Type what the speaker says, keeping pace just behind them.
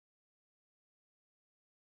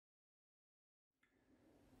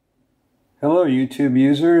Hello YouTube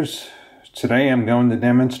users. Today I'm going to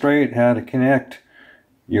demonstrate how to connect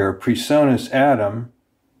your PreSonus ATOM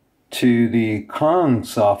to the Kong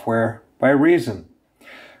software by Reason.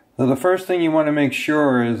 So the first thing you want to make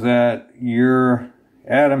sure is that your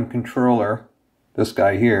ATOM controller, this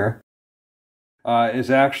guy here, is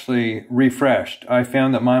actually refreshed. I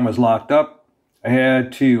found that mine was locked up. I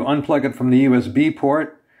had to unplug it from the USB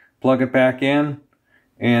port, plug it back in,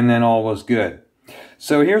 and then all was good.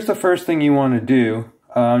 So here's the first thing you want to do.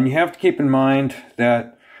 You have to keep in mind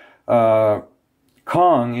that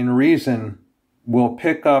Kong, in Reason, will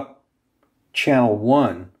pick up channel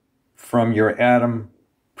 1 from your ATOM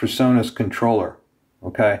PreSonus controller.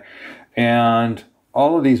 Okay, and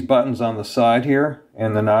all of these buttons on the side here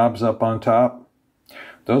and the knobs up on top,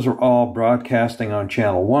 those are all broadcasting on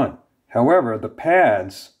channel 1. However, the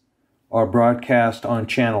pads are broadcast on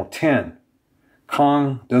channel 10.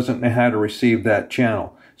 Kong doesn't know how to receive that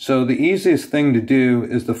channel. So the easiest thing to do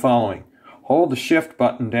is the following. Hold the shift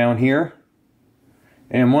button down here,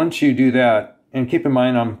 and once you do that, and keep in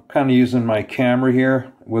mind I'm kind of using my camera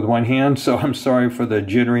here with one hand, so I'm sorry for the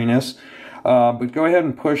jitteriness, but go ahead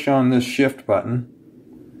and push on this shift button,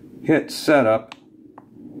 hit setup,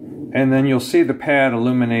 and then you'll see the pad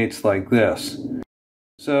illuminates like this.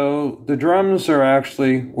 So the drums are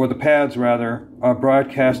actually, or the pads rather, are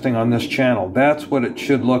broadcasting on this channel. That's what it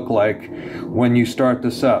should look like when you start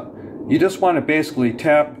this up. You just want to basically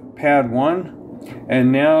tap pad 1,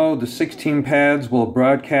 and now the 16 pads will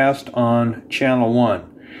broadcast on channel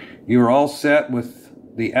 1. You're all set with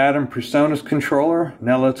the ATOM PreSonus controller.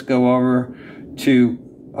 Now let's go over to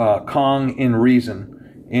Kong in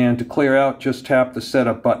Reason. And to clear out, just tap the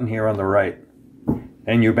setup button here on the right.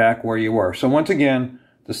 And you're back where you were. So once again,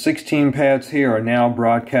 the 16 pads here are now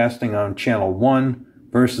broadcasting on channel 1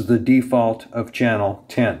 versus the default of channel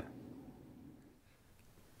 10.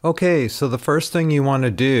 Okay, so the first thing you want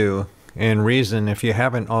to do in Reason, if you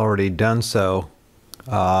haven't already done so,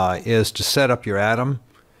 is to set up your ATOM.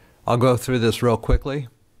 I'll go through this real quickly.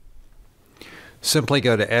 Simply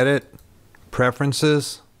go to Edit,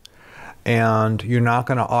 Preferences, and you're not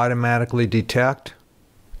going to automatically detect.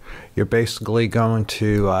 You're basically going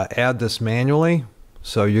to add this manually.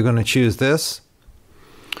 So you're going to choose this,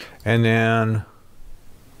 and then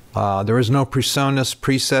there is no PreSonus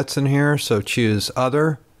presets in here, so choose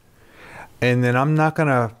Other. And then I'm not going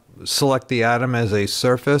to select the ATOM as a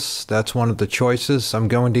surface. That's one of the choices. I'm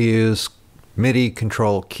going to use MIDI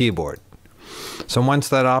control keyboard. So once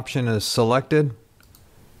that option is selected,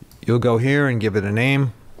 you'll go here and give it a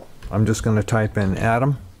name. I'm just going to type in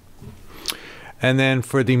ATOM. And then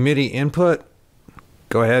for the MIDI input,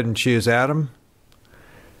 go ahead and choose ATOM.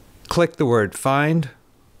 Click the word Find,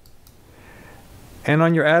 and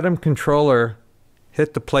on your ATOM controller,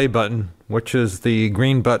 hit the play button, which is the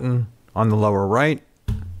green button on the lower right,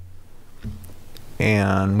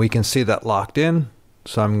 and we can see that locked in.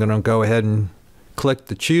 So I'm going to go ahead and click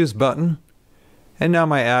the choose button, and now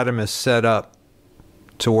my ATOM is set up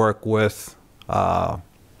to work with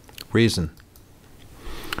Reason.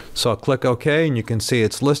 So I'll click OK, and you can see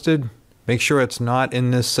it's listed. Make sure it's not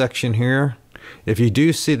in this section here. If you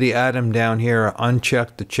do see the ATOM down here,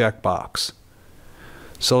 uncheck the checkbox.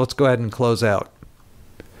 So let's go ahead and close out.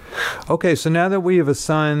 Okay, so now that we have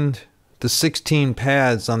assigned the 16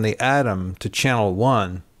 pads on the ATOM to channel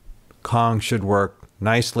 1, Kong should work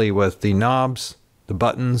nicely with the knobs, the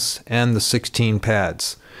buttons, and the 16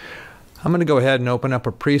 pads. I'm going to go ahead and open up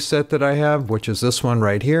a preset that I have, which is this one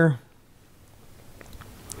right here.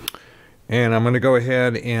 And I'm going to go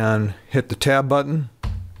ahead and hit the tab button,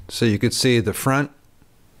 so you could see the front.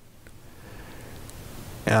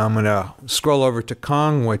 And I'm going to scroll over to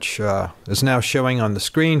Kong, which is now showing on the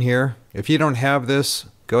screen here. If you don't have this,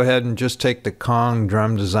 go ahead and just take the Kong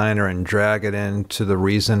Drum Designer and drag it into the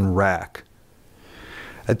Reason rack.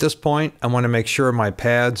 At this point, I want to make sure my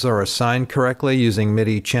pads are assigned correctly using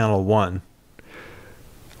MIDI channel 1.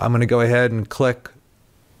 I'm going to go ahead and click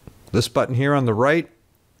this button here on the right.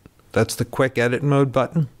 That's the Quick Edit Mode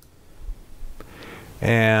button.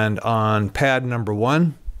 And on pad number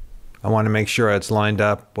 1, I want to make sure it's lined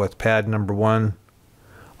up with pad number 1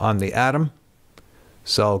 on the ATOM.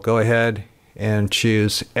 So I'll go ahead and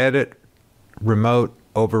choose Edit Remote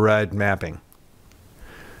Override Mapping.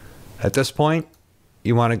 At this point,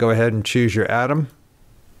 you want to go ahead and choose your ATOM.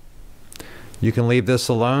 You can leave this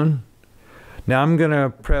alone. Now I'm going to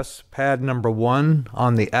press pad number 1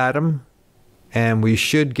 on the ATOM, and we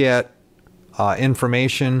should get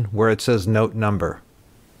information where it says note number.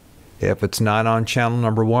 If it's not on channel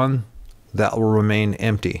number 1, that will remain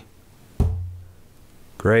empty.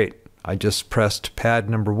 Great. I just pressed pad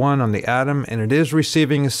number 1 on the Atom, and it is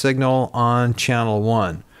receiving a signal on channel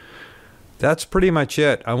 1. That's pretty much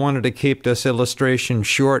it. I wanted to keep this illustration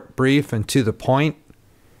short, brief, and to the point.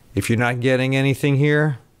 If you're not getting anything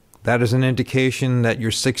here, that is an indication that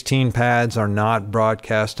your 16 pads are not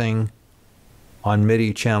broadcasting on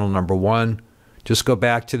MIDI channel number 1. Just go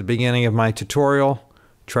back to the beginning of my tutorial,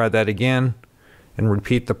 try that again, and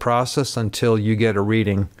repeat the process until you get a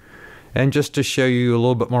reading. And just to show you a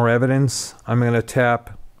little bit more evidence, I'm going to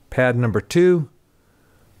tap pad number 2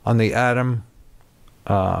 on the Atom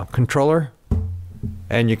controller,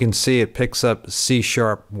 and you can see it picks up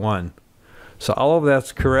C#1. So all of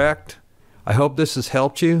that's correct. I hope this has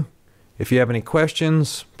helped you. If you have any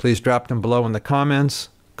questions, please drop them below in the comments.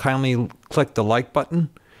 Kindly click the like button.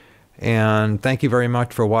 And thank you very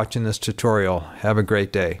much for watching this tutorial. Have a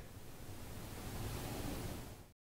great day.